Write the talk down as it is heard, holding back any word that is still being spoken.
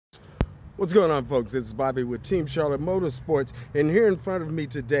What's going on, folks? This is Bobby with Team Charlotte Motorsports, and here in front of me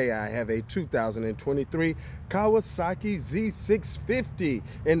today I have a 2023 Kawasaki Z650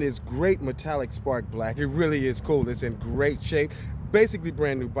 in this great metallic spark black. It really is cool. It's in great shape. Basically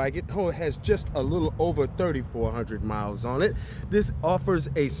brand new bike. It has just a little over 3,400 miles on it. This offers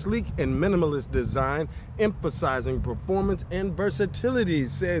a sleek and minimalist design, emphasizing performance and versatility,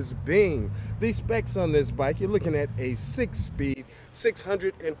 says Bing. The specs on this bike, you're looking at a 6-speed,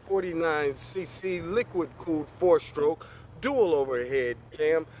 649cc liquid-cooled 4-stroke, dual overhead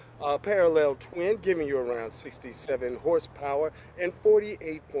cam, parallel twin, giving you around 67 horsepower and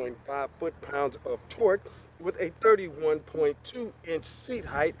 48.5 foot-pounds of torque, with a 31.2-inch seat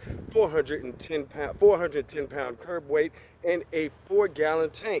height, 410 pound curb weight, and a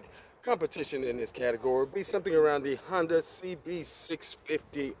 4-gallon tank. Competition in this category would be something around the Honda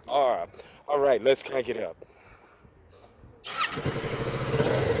CB650R. All right, let's crank it up.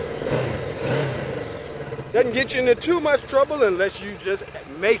 Doesn't get you into too much trouble unless you just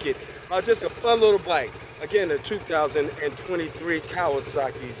make it. Just a fun little bike. Again, a 2023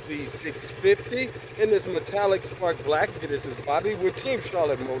 Kawasaki Z650 in this metallic spark black. This is Bobby with Team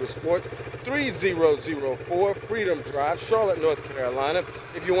Charlotte Motorsports, 3004 Freedom Drive, Charlotte, North Carolina.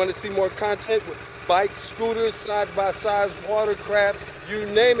 If you want to see more content with bikes, scooters, side-by-sides, watercraft, you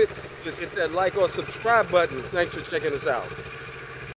name it, just hit that like or subscribe button. Thanks for checking us out.